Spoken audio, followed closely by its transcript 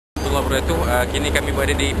warahmatullahi wabarakatuh. Kini kami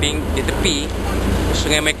berada di tepi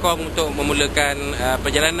Sungai Mekong untuk memulakan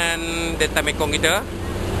perjalanan Delta Mekong kita.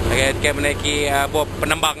 Kita menaiki buah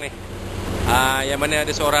penambang ni. Yang mana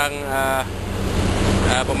ada seorang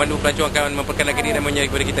pemandu pelancong akan memperkenalkan diri namanya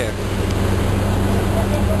kepada kita.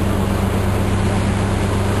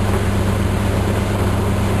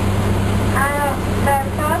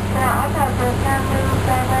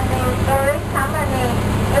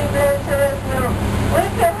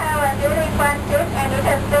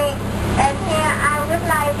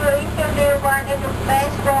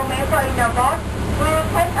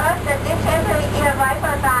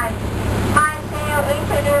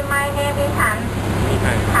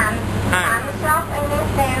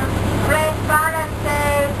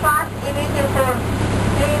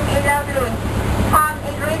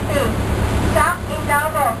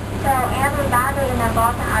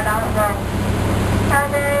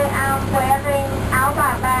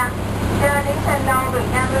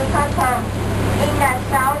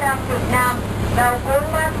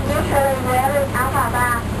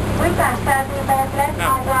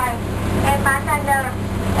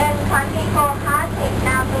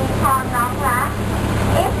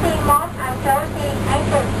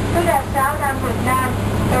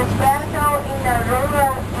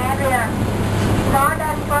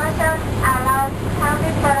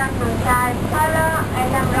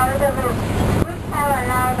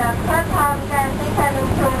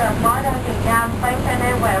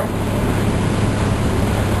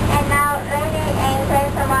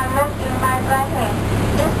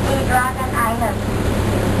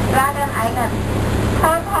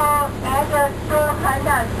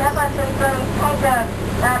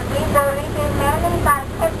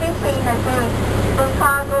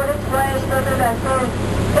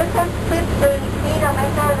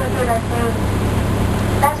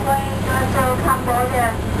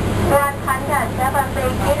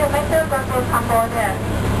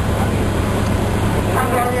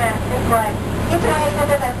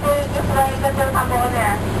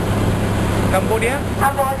 Cambodia?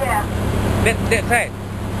 Cambodia. That side.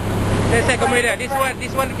 That side Cambodia.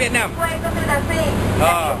 This one Vietnam. This way go to the sea.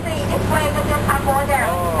 Oh. This way go to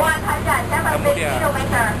Cambodia. 170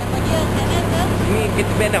 kilometers. Ini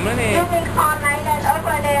kita Vietnam lah ni. Unicorn Island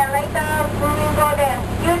over there. Later we will go there.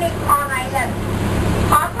 Unicorn Island.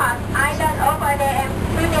 Hotpot Island over there and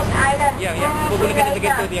Phoenix Island. Yang boleh kena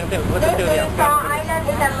kereta yang betul yang. Unicorn Island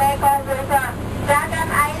is a Mekong River. Dragon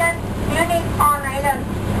Island, Unicorn Island.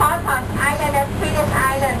 Hotpot Island and Phoenix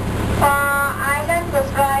Island. For island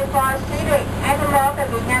described for civic animal the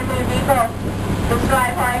Vietnam people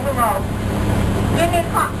described for animal.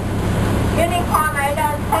 Unicorn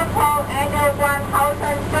Island total area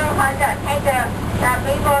 1,200 hectares. The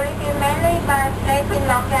people live mainly by native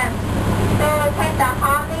locals. To take the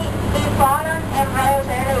honey, be fallen and very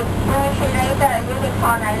very which later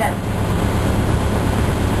Unicorn Island.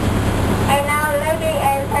 And now lady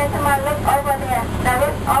and gentlemen look over there. The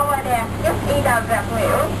look over there. This is the black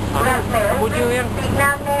whale. Black whale.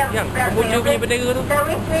 Vietnam name. Black whale. The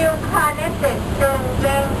whale connected to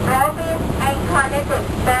Yang province and connected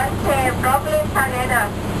the Che province Canada.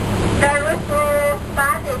 The whale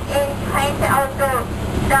started in 2002.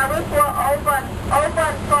 The whale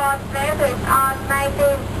opened for service on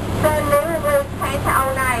 19 January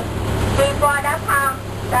 2009. Before that time,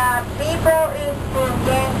 the people in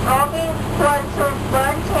Yang province went to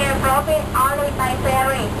Bến Tre province only by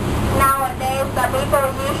ferry. Nowadays, the people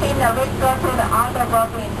using the whale go to the other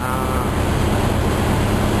province.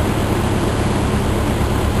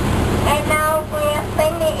 And now we are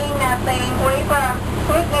standing in the Tiền River,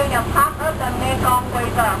 which is a part of the Mekong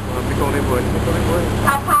River.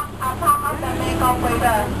 A part of the Mekong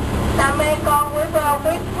River. The Mekong River,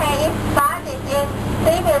 which has started in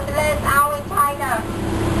Tibet lands out in China.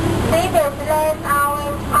 Tibet lands out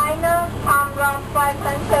in China come from 5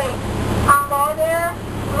 countries: Cambodia,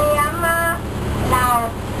 Myanmar, Laos,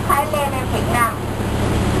 Thailand, and Vietnam.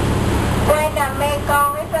 When the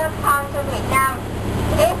Mekong River comes to Vietnam,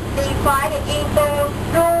 it's divided into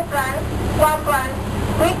two branches. One branch,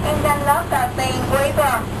 which is the north of the Tiền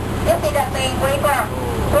River. This is the Tiền River,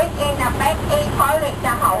 which in the back is called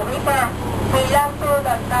the Hậu River. Belongs to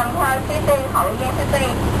the Cần Thơ city, Hậu Giang city,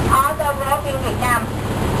 also brought in Vietnam.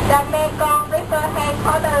 The Mekong River has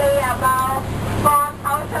totally about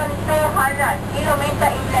 4,200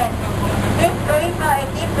 kilometers inland. This river is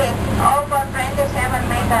deep over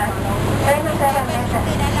 27 meters. 27 meters.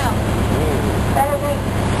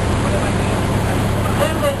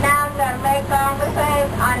 In Vietnam, the Mekong River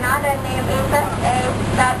has another name is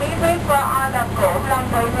the Big River or the Cửu Long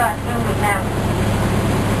River in Vietnam.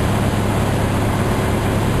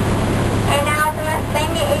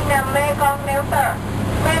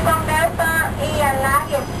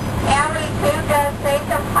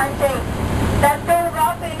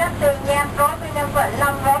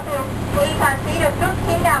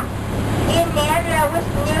 in the area with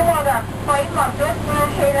new order, for example, this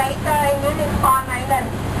refrigerator in Unicorn Island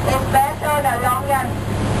is better the long run,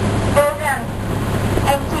 Dorian,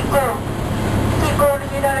 and Chico. Chico, do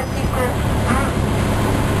you know the Chico?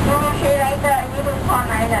 Refrigerator in Unicorn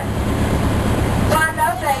Island. One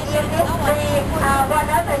of the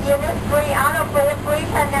units free out of the free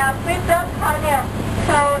canal, free canal,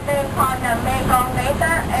 so they call the Mekong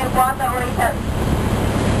Later and water later.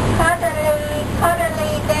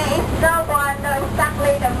 Currently, there is no one knows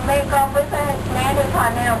exactly the Mekong River has many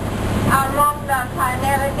canals. Along the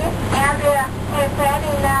canal in this area, a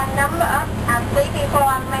very large number of artificial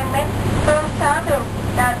amendments to serve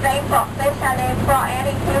the rainfall, especially for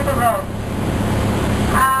agricultural.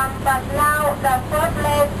 But now the first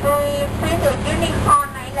place we visit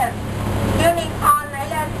Unicorn Island. Unicorn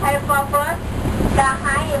Island has first the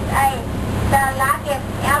highest age, the largest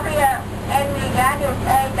area, and regarded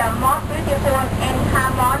as the most beautiful and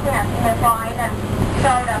harmonious in the four islands.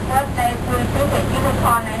 So the first day we visit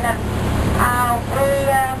Unicorn Island. We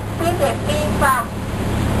visit bee farm,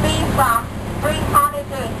 bee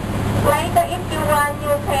holiday. Later, if you want,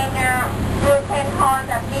 you can hold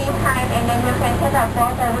the beehive and then you can take a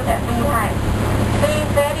photo with the beehive. Be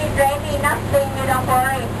very dreamy, nothing, you don't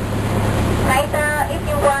worry. Later, if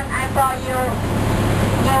you want, I for you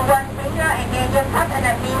one finger and then you cut in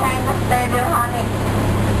the beehive to stay real honey.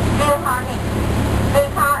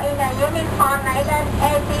 Because in the Unicorn Island,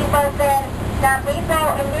 80% the people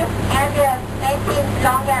in this area, they seem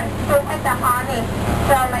longer to take the honey.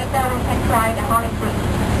 So later we can try the honey tree.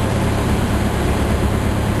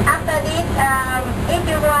 After this, if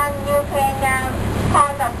you want, you can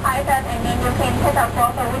call the python and then you can take a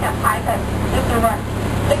photo with the python if you want.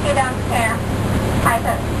 If you don't care,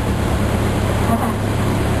 python.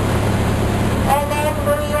 And then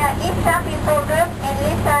we eat some people group and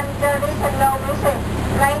listen to traditional music.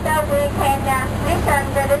 Later we can listen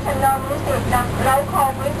to traditional music, the local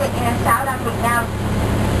music in the south of Vietnam.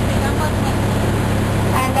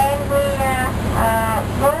 And then we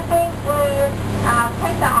moving, we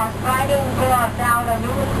take the horse riding, go down the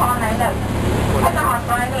Unicorn Island. Take the horse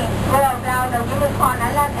riding, go down the Unicorn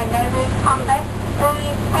Island, and then we come back.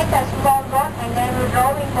 We take a small boat and then we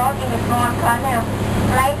rowing boat in the small canal.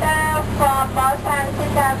 Later, for Boston,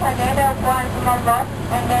 Sister Tornado, one small boat,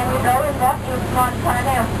 and then we rowing boat in small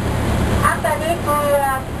canal. After this,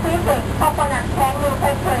 we visit coconut candy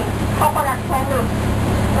factory, coconut candy.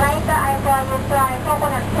 Later, I will you try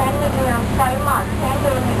coconut candy in Fremont, candy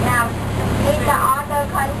in Vietnam. In the other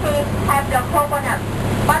countries have the coconut,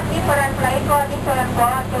 but different flavor, different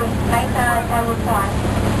quality. Later, I will try.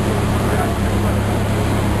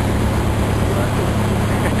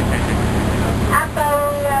 After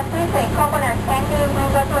we visit coconut candy, we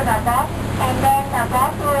go to the boat, and then the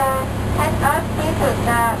boat will take us visit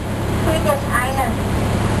the Swedish island,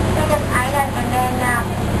 and then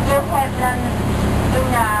you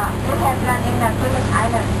have lunch in the Swedish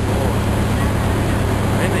island.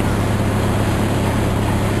 Very nice.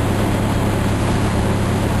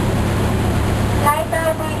 Later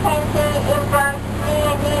we can see in front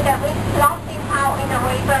near the big floating house in the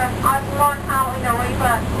river, or small house in the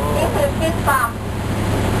river. This is fish farm.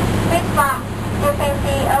 Fish farm. You can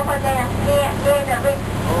see over there near the bridge.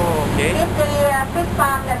 Oh, okay. This is fish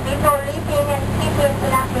farm that people living and keeping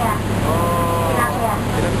tilapia. Oh,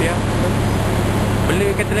 tilapia. Bela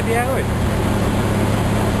ikan tilapia kot.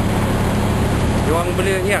 Diorang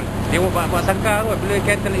bela yang dia buat sangka kot, bela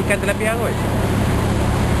ikan tilapia kot.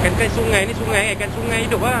 Kan sungai ni kan sungai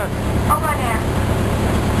hidup ah. Over there.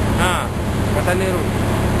 Ha, kat sana tu.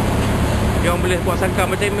 Dia orang boleh buat sangka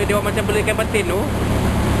macam bela ikan patin tu.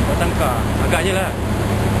 Buat sangka, agaknya lah.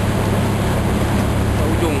 Kat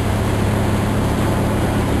ujung.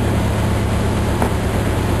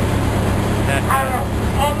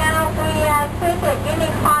 And now we visit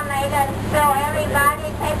Unicorn Island, so everybody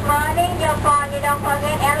take money, your phone, you don't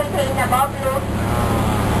forget everything about you.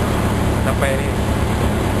 Sampai ni.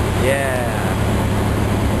 Yeah.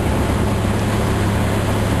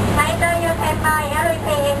 Later you can buy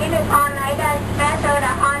everything in Unicorn Island, better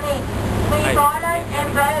the honey, bee pollen and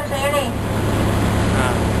royal jelly.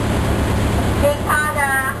 Because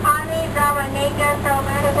the honey is our nature, so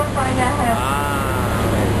very good for your health.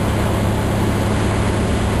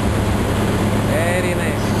 Very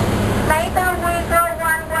nice. Later we go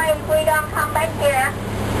one way, we don't come back here.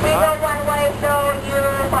 We go one way, so you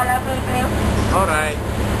follow me, please. Alright.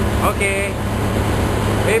 Okay.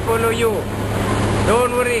 We follow you.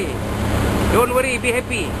 Don't worry. Don't worry, be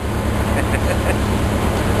happy.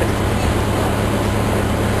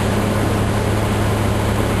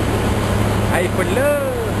 I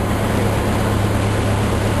follow.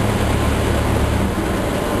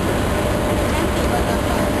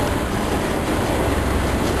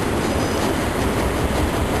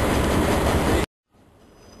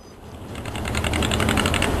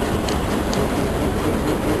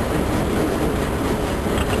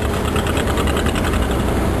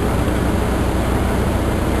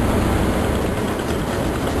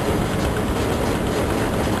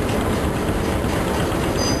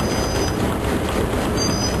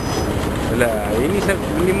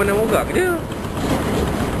 Ni mana mogak dia.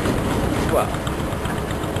 Buat.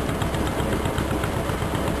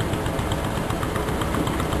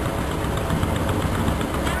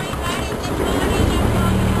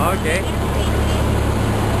 Okay.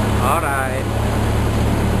 Alright.